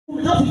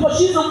Just because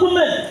she's a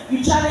woman,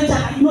 you challenge her,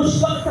 and you know she's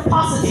got the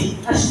capacity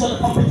and she's got the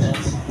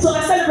competence. So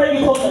I celebrate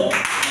you, Conan,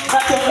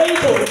 that you're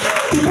able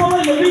to follow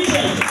your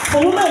vision for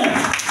women.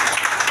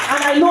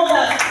 And I know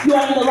that you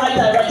are in the right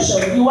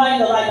direction. You are in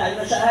the right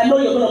direction. And I know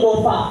you're going to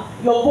go far.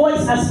 Your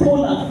voice as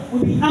PONAM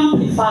will be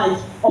amplified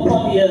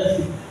upon the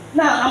earth.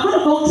 Now, I'm going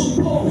to go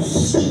to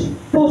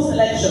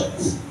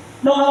post-elections.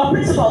 Now, our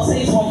principal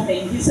says one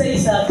thing. He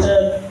says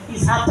that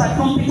he's after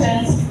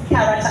competence,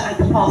 character, and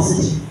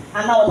capacity.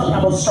 And now we're talking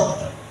about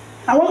structure.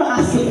 I want to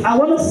ask you, I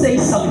want to say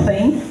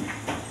something.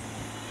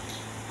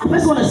 I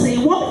first want to say,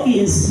 what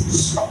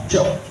is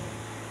structure?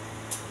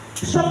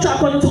 Structure,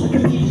 according to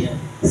Wikipedia,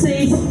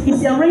 says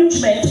it's the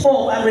arrangement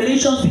or a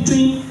relations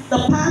between the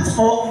part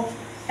or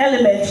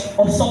element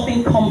of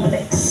something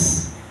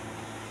complex.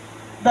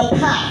 The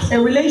part,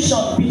 a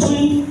relation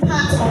between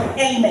part or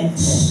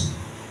elements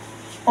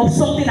of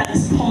something that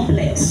is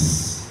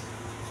complex.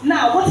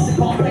 Now, what is the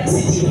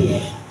complexity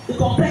here? The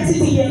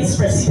complexity here is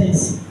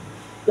presidency.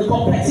 The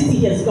complexity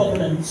here is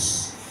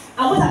governance.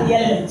 And what are the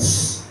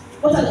elements?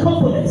 What are the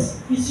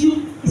components? It's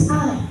you, it's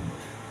I.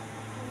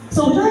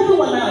 So without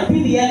you and I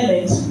being the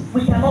element,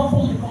 we cannot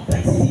form the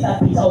complexity that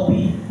Peter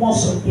Obi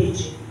wants to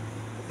engage in.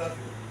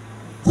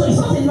 So it's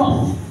not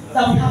enough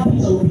that we have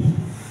Peter Obi.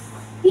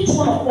 Each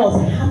one of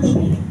us have to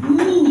be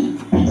mini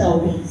Peter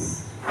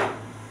Obis.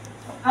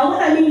 And when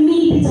I mean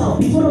mini Peter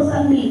Obis, what does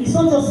that mean? It's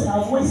not just in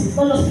our voices, it's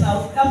not just in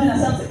our gathering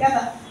ourselves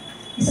together.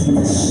 It's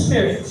a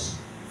spirit.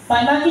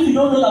 By now, if you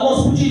don't know that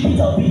what's pushing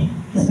Peter Obi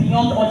is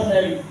beyond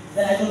ordinary,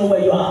 then I don't know where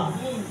you are.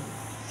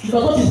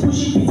 Because what is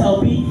pushing Peter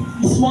Obi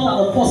is more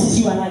than the forces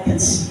you and I can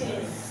see.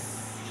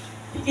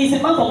 It's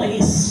a man from the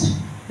East.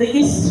 The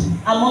East,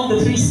 among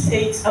the three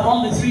states,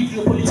 among the three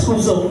geopolitical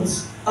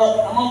zones,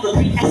 among the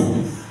three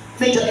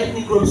major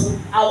ethnic groups,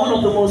 are one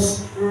of the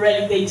most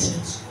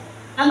relegated.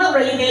 And that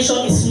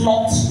relegation is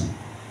not,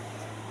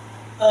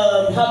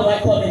 how do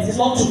I call it? It's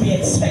not to be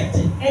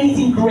expected.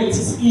 Anything great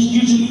is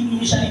usually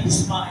initially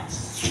despised.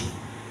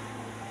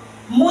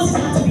 Moses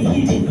had to be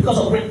hidden because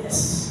of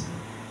greatness.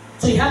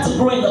 So he had to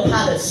grow in the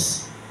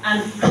palace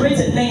and create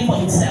a name for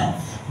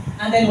himself.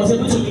 And then he was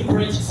able to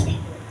liberate his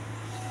people.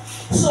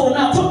 So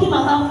now talking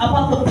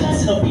about the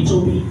person of Peter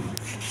Obi,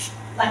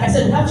 like I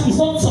said, it's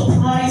not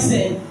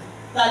surprising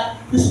that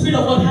the Spirit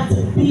of God had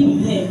to be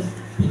with him,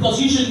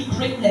 because usually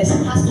greatness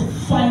has to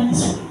find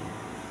its way.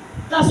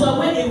 That's why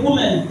when a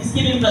woman is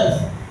giving birth,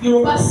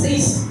 Yoruba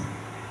says,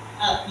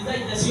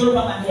 there's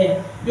Yoruba man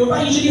here,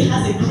 Yoruba usually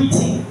has a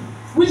greeting,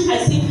 which I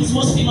think is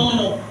most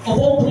phenomenal of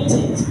all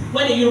greetings.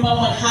 When a Yoruba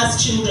man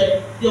has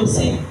children, they'll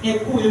say,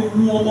 Eku ewu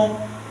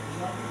omo.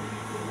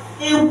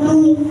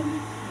 Ewu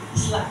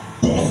is like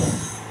death.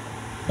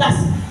 That's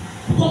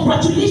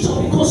congratulations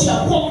because you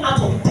have come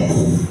out of death.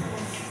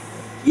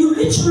 You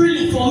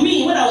literally, for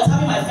me, when I was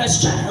having my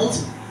first child,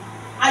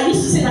 I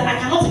used to say that I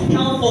cannot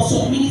account for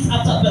some minutes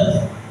after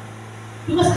birth. Because